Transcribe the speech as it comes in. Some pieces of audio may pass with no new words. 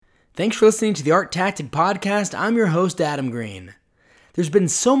Thanks for listening to the Art Tactic Podcast. I'm your host, Adam Green. There's been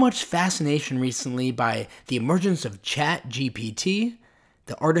so much fascination recently by the emergence of ChatGPT,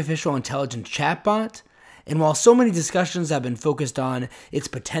 the artificial intelligence chatbot, and while so many discussions have been focused on its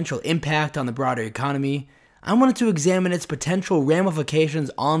potential impact on the broader economy, I wanted to examine its potential ramifications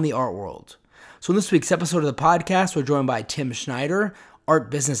on the art world. So in this week's episode of the podcast, we're joined by Tim Schneider,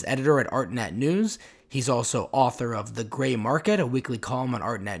 art business editor at ArtNet News. He's also author of The Gray Market, a weekly column on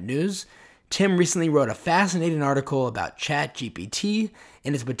ArtNet News. Tim recently wrote a fascinating article about ChatGPT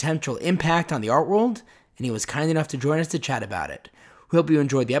and its potential impact on the art world, and he was kind enough to join us to chat about it. We hope you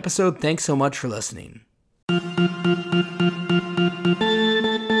enjoyed the episode. Thanks so much for listening.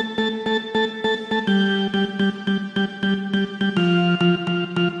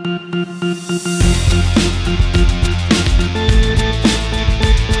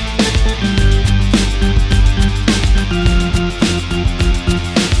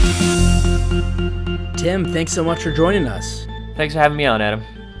 Tim, thanks so much for joining us. Thanks for having me on, Adam.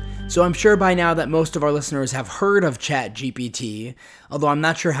 So I'm sure by now that most of our listeners have heard of ChatGPT, although I'm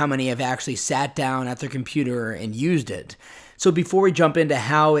not sure how many have actually sat down at their computer and used it. So before we jump into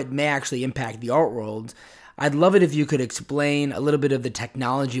how it may actually impact the art world, I'd love it if you could explain a little bit of the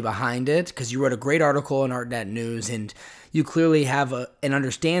technology behind it, because you wrote a great article on ArtNet News and you clearly have an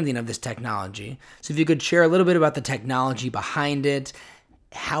understanding of this technology. So if you could share a little bit about the technology behind it,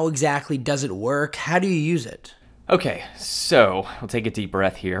 how exactly does it work? How do you use it? Okay, so we'll take a deep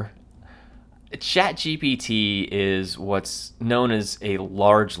breath here. ChatGPT is what's known as a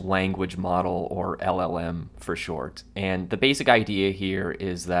large language model, or LLM for short. And the basic idea here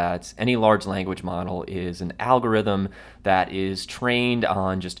is that any large language model is an algorithm that is trained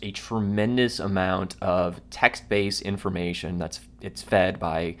on just a tremendous amount of text-based information it's fed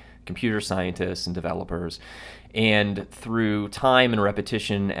by computer scientists and developers. And through time and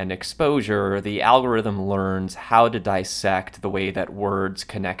repetition and exposure, the algorithm learns how to dissect the way that words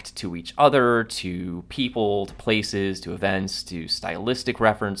connect to each other, to people, to places, to events, to stylistic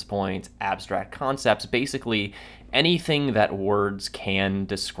reference points, abstract concepts, basically anything that words can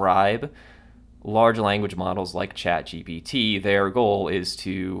describe. Large language models like ChatGPT, their goal is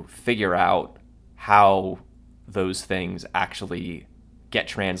to figure out how those things actually get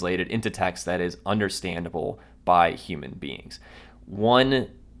translated into text that is understandable by human beings. One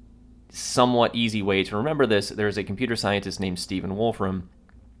somewhat easy way to remember this, there's a computer scientist named Stephen Wolfram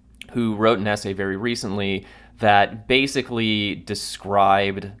who wrote an essay very recently that basically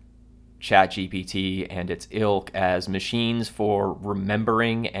described ChatGPT and its ilk as machines for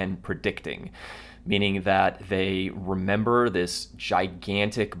remembering and predicting, meaning that they remember this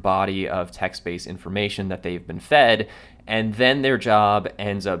gigantic body of text-based information that they've been fed, and then their job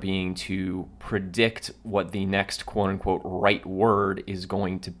ends up being to predict what the next quote-unquote right word is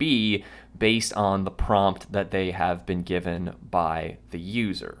going to be based on the prompt that they have been given by the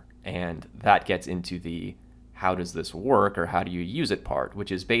user. And that gets into the how does this work or how do you use it part,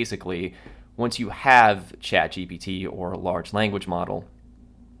 which is basically once you have ChatGPT or a large language model,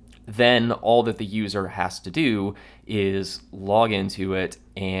 then all that the user has to do is log into it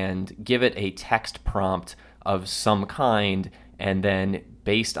and give it a text prompt of some kind, and then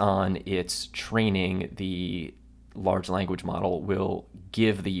based on its training, the large language model will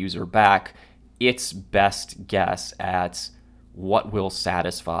give the user back its best guess at what will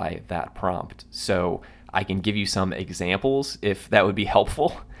satisfy that prompt. So I can give you some examples if that would be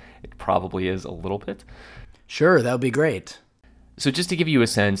helpful. It probably is a little bit. Sure, that would be great. So just to give you a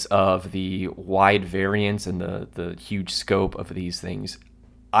sense of the wide variance and the huge scope of these things,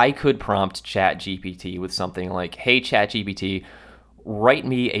 I could prompt ChatGPT with something like, hey, ChatGPT, write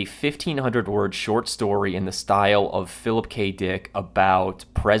me a 1,500-word short story in the style of Philip K. Dick about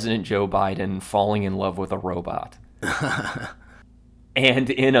President Joe Biden falling in love with a robot. And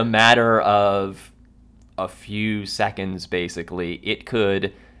in a matter of a few seconds, basically, it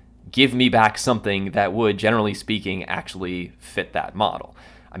could give me back something that would, generally speaking, actually fit that model.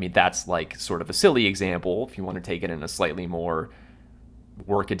 I mean, that's like sort of a silly example. If you want to take it in a slightly more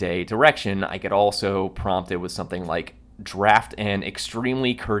workaday direction, I could also prompt it with something like draft an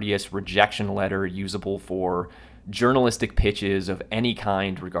extremely courteous rejection letter usable for journalistic pitches of any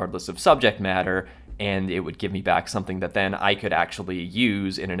kind, regardless of subject matter, and it would give me back something that then I could actually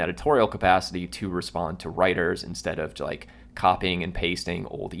use in an editorial capacity to respond to writers instead of like copying and pasting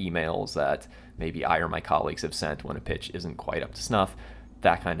old emails that maybe I or my colleagues have sent when a pitch isn't quite up to snuff,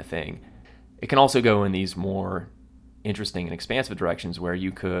 that kind of thing. It can also go in these more interesting and expansive directions where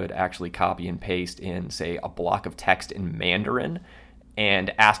you could actually copy and paste in, say, a block of text in Mandarin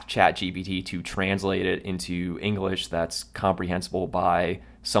and ask ChatGPT to translate it into English that's comprehensible by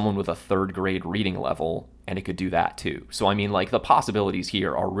someone with a third grade reading level, and it could do that too. So, I mean, like, the possibilities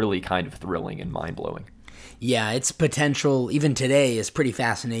here are really kind of thrilling and mind-blowing. Yeah, its potential, even today, is pretty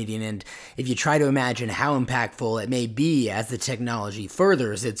fascinating, and if you try to imagine how impactful it may be as the technology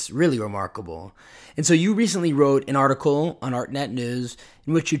furthers, it's really remarkable. And so you recently wrote an article on ArtNet News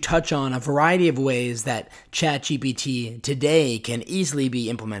in which you touch on a variety of ways that ChatGPT today can easily be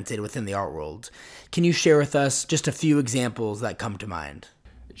implemented within the art world. Can you share with us just a few examples that come to mind?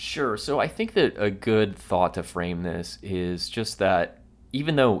 Sure. So I think that a good thought to frame this is just that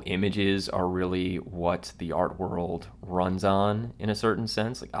even though images are really what the art world runs on in a certain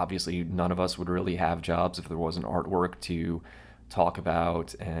sense, like obviously none of us would really have jobs if there wasn't artwork to talk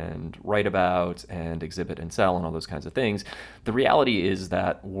about and write about and exhibit and sell and all those kinds of things, the reality is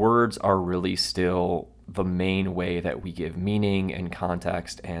that words are really still the main way that we give meaning and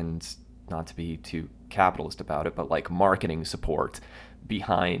context and, not to be too capitalist about it, but like marketing support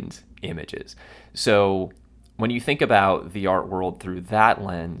behind images. So when you think about the art world through that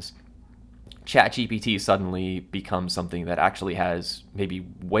lens, ChatGPT suddenly becomes something that actually has maybe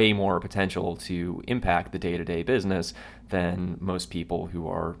way more potential to impact the day-to-day business than most people who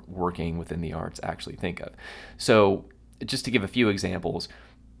are working within the arts actually think of. So just to give a few examples,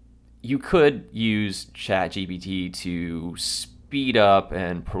 you could use ChatGPT to speed up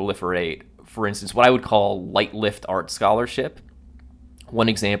and proliferate, for instance, what I would call light lift art scholarship. One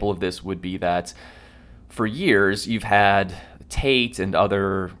example of this would be that for years you've had Tate and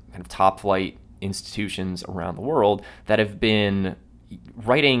other kind of top flight institutions around the world that have been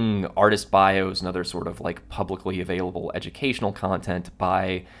writing artist bios and other sort of like publicly available educational content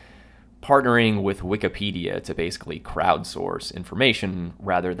by partnering with Wikipedia to basically crowdsource information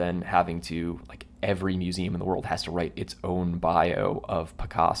rather than having to, like, every museum in the world has to write its own bio of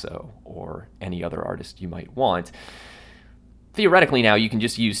Picasso or any other artist you might want. Theoretically now you can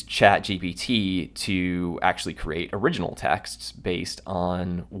just use ChatGPT to actually create original texts based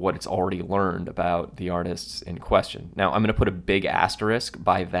on what it's already learned about the artists in question. Now I'm going to put a big asterisk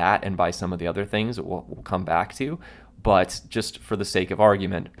by that and by some of the other things that we'll come back to, but just for the sake of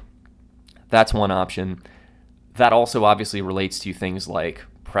argument, that's one option. That also obviously relates to things like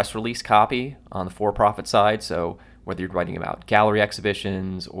press release copy on the for-profit side. So whether you're writing about gallery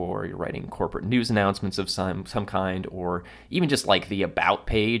exhibitions or you're writing corporate news announcements of some kind, or even just like the about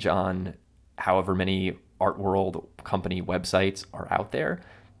page on however many art world company websites are out there,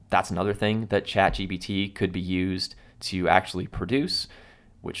 that's another thing that ChatGPT could be used to actually produce,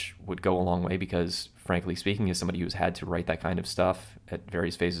 which would go a long way because, frankly speaking, as somebody who's had to write that kind of stuff at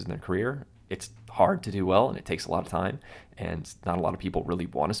various phases in their career, it's hard to do well and it takes a lot of time, and not a lot of people really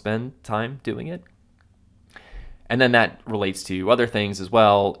want to spend time doing it. And then that relates to other things as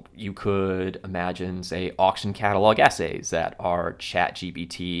well. You could imagine, say, auction catalog essays that are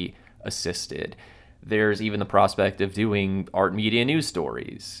ChatGPT assisted. There's even the prospect of doing art media news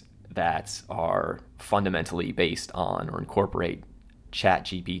stories that are fundamentally based on or incorporate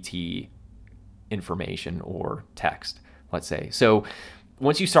ChatGPT information or text, let's say. So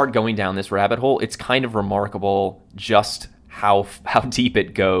once you start going down this rabbit hole, it's kind of remarkable just how deep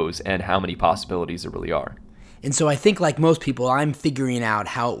it goes and how many possibilities there really are. And so I think, like most people, I'm figuring out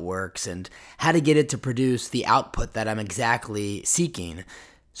how it works and how to get it to produce the output that I'm exactly seeking.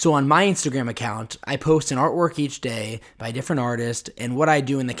 So on my Instagram account, I post an artwork each day by a different artist, and what I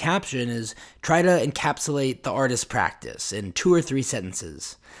do in the caption is try to encapsulate the artist's practice in 2 or 3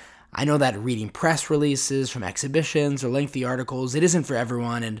 sentences. I know that reading press releases from exhibitions or lengthy articles, it isn't for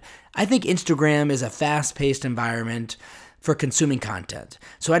everyone, and I think Instagram is a fast-paced environment for consuming content.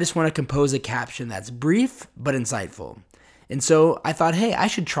 So I just want to compose a caption that's brief but insightful. And so I thought, hey, I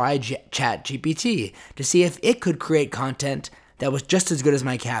should try ChatGPT to see if it could create content that was just as good as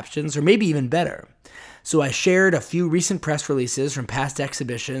my captions or maybe even better. So I shared a few recent press releases from past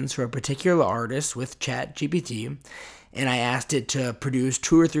exhibitions for a particular artist with ChatGPT, and I asked it to produce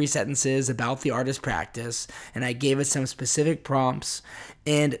 2 or 3 sentences about the artist's practice, and I gave it some specific prompts,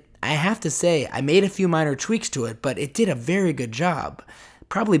 and I have to say, I made a few minor tweaks to it, but it did a very good job,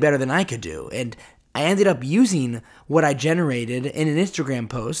 probably better than I could do, and I ended up using what I generated in an Instagram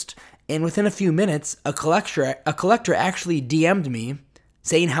post, and within a few minutes, a collector actually DM'd me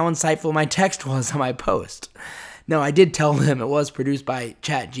saying how insightful my text was on my post. Now, I did tell them it was produced by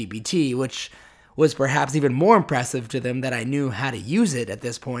ChatGPT, which was perhaps even more impressive to them that I knew how to use it at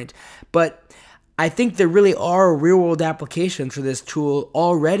this point, but I think there really are real-world applications for this tool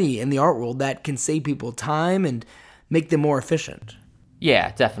already in the art world that can save people time and make them more efficient.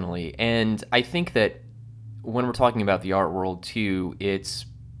 Yeah, definitely. And I think that when we're talking about the art world too, it's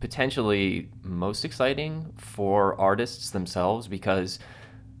potentially most exciting for artists themselves because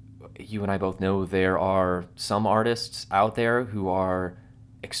you and I both know there are some artists out there who are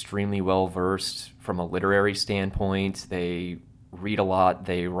extremely well versed from a literary standpoint. They read a lot,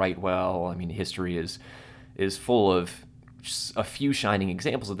 they write well. I mean, history is full of a few shining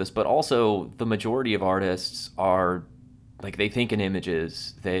examples of this, but also the majority of artists are like they think in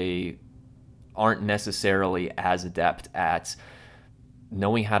images. They aren't necessarily as adept at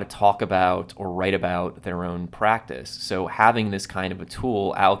knowing how to talk about or write about their own practice. So having this kind of a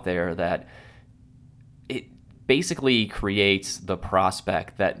tool out there that it basically creates the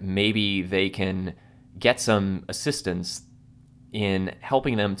prospect that maybe they can get some assistance in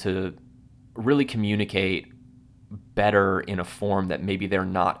helping them to really communicate better in a form that maybe they're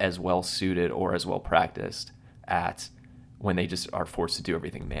not as well suited or as well practiced at when they just are forced to do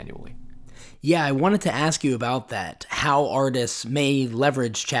everything manually. Yeah, I wanted to ask you about that. How artists may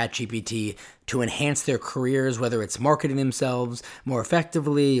leverage ChatGPT to enhance their careers, whether it's marketing themselves more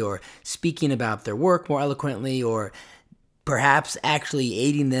effectively or speaking about their work more eloquently or perhaps actually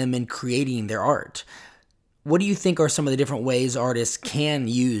aiding them in creating their art. What do you think are some of the different ways artists can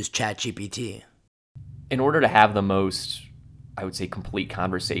use ChatGPT? In order to have the most, I would say, complete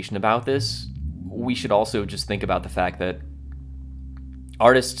conversation about this, we should also just think about the fact that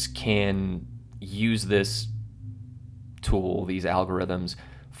artists can use this tool, these algorithms,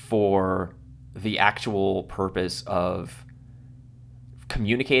 for the actual purpose of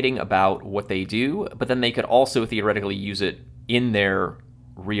communicating about what they do, but then they could also theoretically use it in their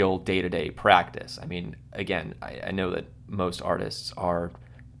real day-to-day practice. I mean, again, I know that most artists are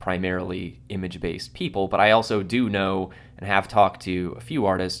primarily image-based people, but I also do know and have talked to a few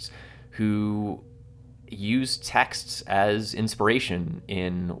artists who use texts as inspiration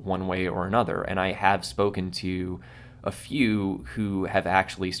in one way or another. And I have spoken to a few who have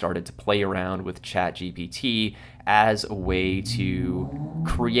actually started to play around with ChatGPT as a way to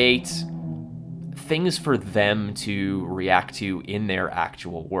create things for them to react to in their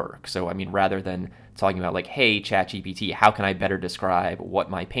actual work. So, I mean, rather than talking about like, hey, ChatGPT, how can I better describe what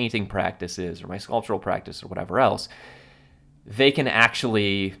my painting practice is or my sculptural practice or whatever else, they can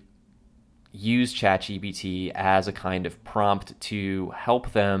actually use ChatGPT as a kind of prompt to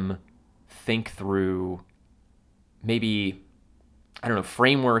help them think through maybe, I don't know,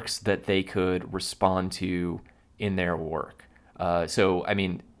 frameworks that they could respond to in their work. So, I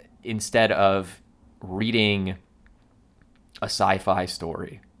mean, instead of reading a sci-fi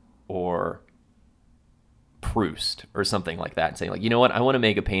story or Proust or something like that and saying like, you know what, I want to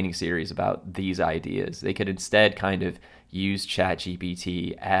make a painting series about these ideas, they could instead kind of use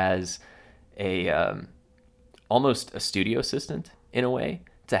ChatGPT as a almost a studio assistant in a way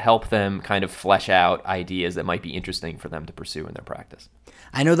to help them kind of flesh out ideas that might be interesting for them to pursue in their practice.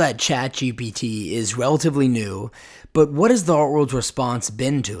 I know that ChatGPT is relatively new, but what has the art world's response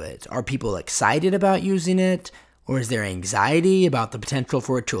been to it? Are people excited about using it? Or is there anxiety about the potential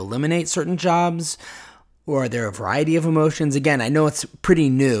for it to eliminate certain jobs? Or are there a variety of emotions? Again, I know it's pretty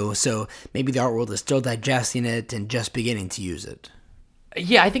new, so maybe the art world is still digesting it and just beginning to use it.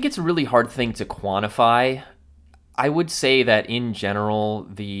 Yeah, I think it's a really hard thing to quantify. I would say that in general,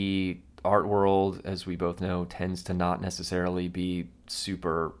 the art world, as we both know, tends to not necessarily be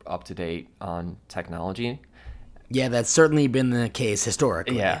super up to date on technology. Yeah, that's certainly been the case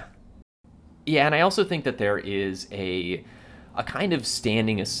historically. Yeah. Yeah, and I also think that there is a kind of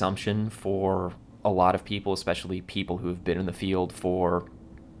standing assumption for a lot of people, especially people who have been in the field for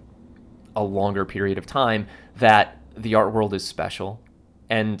a longer period of time, that the art world is special.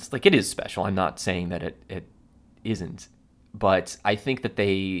 And like it is special. I'm not saying that it isn't. But I think that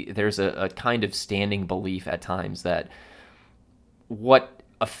there's a kind of standing belief at times that what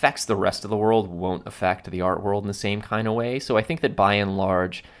affects the rest of the world won't affect the art world in the same kind of way. So I think that by and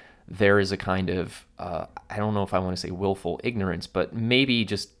large, there is a kind of, I don't know if I want to say willful ignorance, but maybe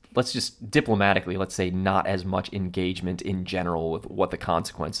let's just diplomatically, let's say not as much engagement in general with what the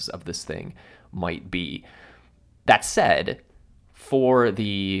consequences of this thing might be. That said, for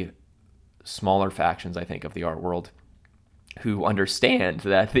the smaller factions, I think, of the art world who understand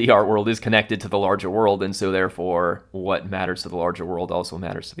that the art world is connected to the larger world, and so therefore what matters to the larger world also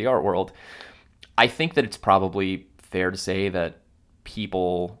matters to the art world, I think that it's probably fair to say that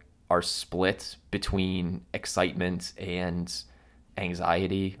people are split between excitement and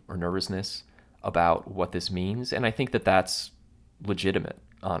anxiety or nervousness about what this means. And I think that that's legitimate,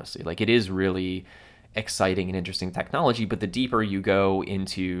 honestly. Like, it is really exciting and interesting technology, but the deeper you go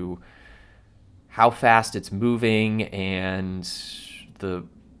into how fast it's moving and the,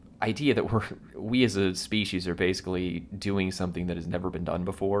 idea that we as a species are basically doing something that has never been done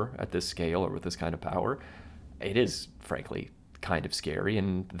before at this scale or with this kind of power, it is frankly kind of scary.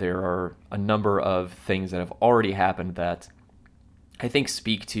 And there are a number of things that have already happened that I think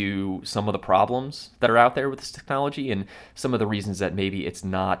speak to some of the problems that are out there with this technology and some of the reasons that maybe it's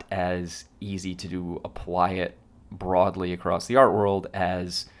not as easy to apply it broadly across the art world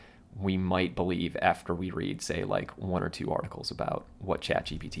as we might believe after we read, say, like 1 or 2 articles about what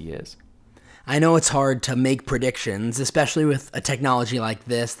ChatGPT is. I know it's hard to make predictions, especially with a technology like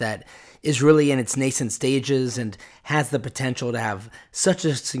this that is really in its nascent stages and has the potential to have such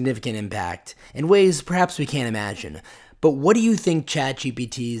a significant impact in ways perhaps we can't imagine. But what do you think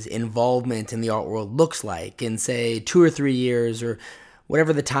ChatGPT's involvement in the art world looks like in, say, 2 or 3 years, or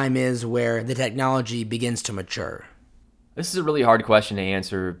whatever the time is where the technology begins to mature? This is a really hard question to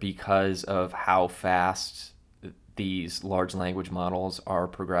answer because of how fast these large language models are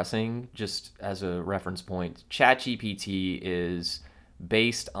progressing. Just as a reference point, ChatGPT is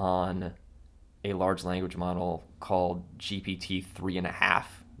based on a large language model called GPT 3.5.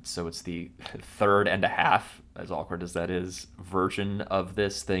 So it's the 3.5, as awkward as that is, version of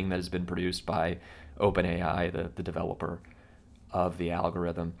this thing that has been produced by OpenAI, the developer of the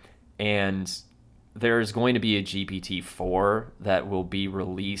algorithm. And there's going to be a GPT-4 that will be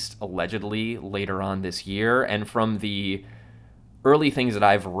released allegedly later on this year. And from the early things that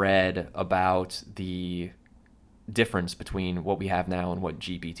I've read about the difference between what we have now and what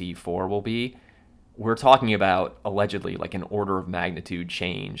GPT-4 will be, we're talking about allegedly like an order of magnitude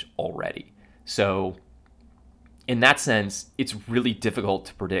change already. So in that sense, it's really difficult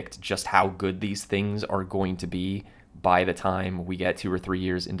to predict just how good these things are going to be by the time we get 2 or 3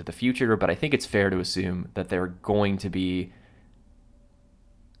 years into the future, but I think it's fair to assume that they're going to be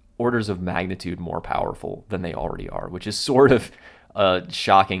orders of magnitude more powerful than they already are, which is sort of a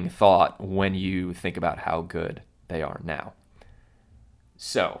shocking thought when you think about how good they are now.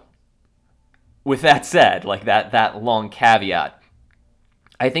 So, with that said, like that long caveat,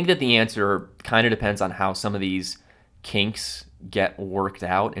 I think that the answer kind of depends on how some of these kinks get worked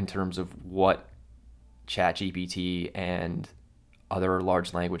out in terms of what ChatGPT and other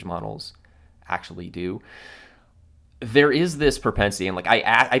large language models actually do. There is this propensity, and like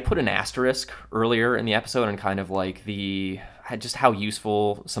I put an asterisk earlier in the episode on kind of like just how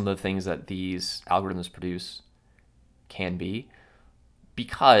useful some of the things that these algorithms produce can be,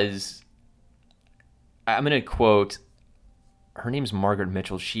 because I'm going to quote, her name's Margaret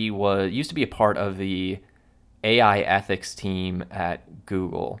Mitchell. She used to be a part of the AI ethics team at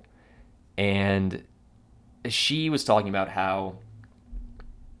Google, and she was talking about how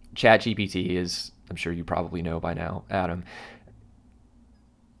ChatGPT is, I'm sure you probably know by now, Adam,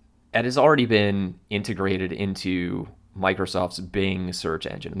 it has already been integrated into Microsoft's Bing search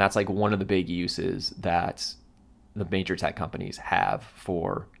engine. And that's like one of the big uses that the major tech companies have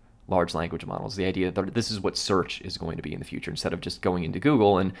for large language models. The idea that this is what search is going to be in the future, instead of just going into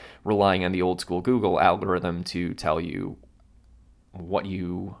Google and relying on the old school Google algorithm to tell you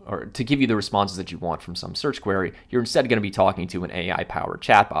or to give you the responses that you want from some search query. You're instead going to be talking to an AI-powered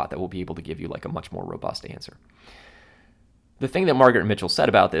chatbot that will be able to give you like a much more robust answer. The thing that Margaret Mitchell said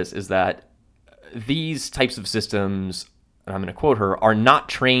about this is that these types of systems, and I'm going to quote her, are not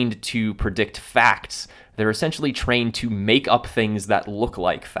trained to predict facts. They're essentially trained to make up things that look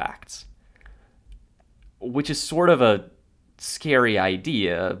like facts, which is sort of a scary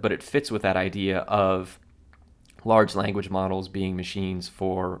idea, but it fits with that idea of large language models being machines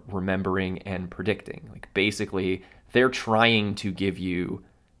for remembering and predicting. Like basically, they're trying to give you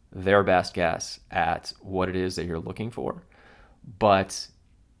their best guess at what it is that you're looking for. But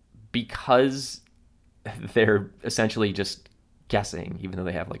because they're essentially just guessing, even though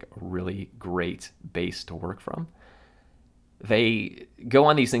they have like a really great base to work from, they go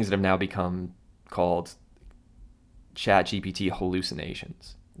on these things that have now become called ChatGPT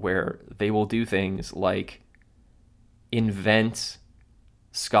hallucinations, where they will do things like invent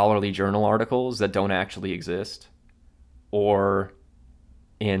scholarly journal articles that don't actually exist, or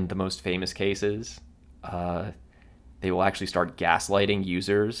in the most famous cases, they will actually start gaslighting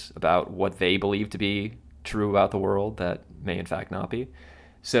users about what they believe to be true about the world that may in fact not be.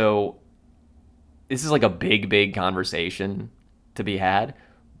 So this is like a big conversation to be had,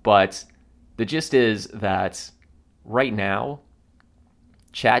 but the gist is that right now,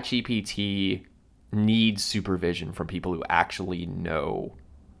 ChatGPT needs supervision from people who actually know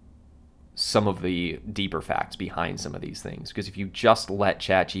some of the deeper facts behind some of these things. Because if you just let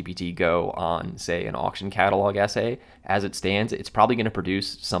ChatGPT go on, say, an auction catalog essay, as it stands, it's probably going to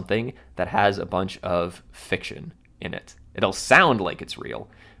produce something that has a bunch of fiction in it. It'll sound like it's real,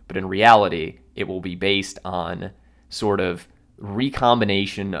 But in reality, it will be based on sort of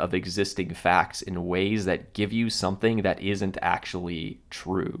recombination of existing facts in ways that give you something that isn't actually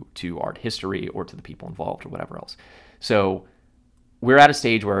true to art history or to the people involved or whatever else. So we're at a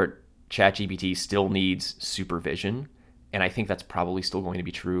stage where ChatGPT still needs supervision, and I think that's probably still going to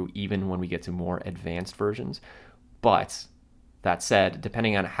be true even when we get to more advanced versions. But that said,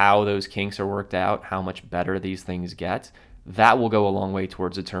 depending on how those kinks are worked out, how much better these things get, that will go a long way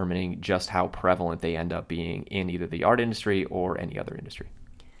towards determining just how prevalent they end up being in either the art industry or any other industry.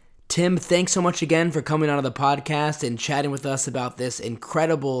 Tim, thanks so much again for coming on the podcast and chatting with us about this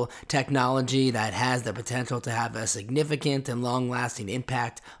incredible technology that has the potential to have a significant and long-lasting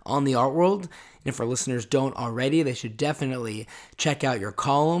impact on the art world. And if our listeners don't already, they should definitely check out your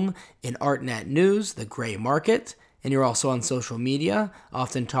column in ArtNet News, The Gray Market. And you're also on social media,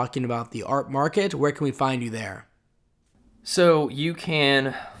 often talking about the art market. Where can we find you there? So you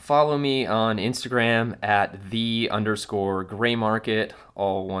can follow me on Instagram at _graymarket,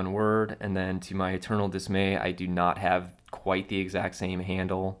 all one word. And then to my eternal dismay, I do not have quite the exact same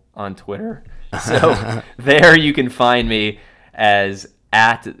handle on Twitter. So there you can find me as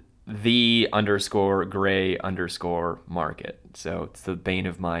at _gray_market. So it's the bane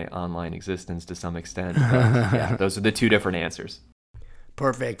of my online existence to some extent. But yeah, those are the two different answers.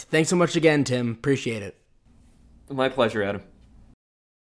 Perfect. Thanks so much again, Tim. Appreciate it. My pleasure, Adam.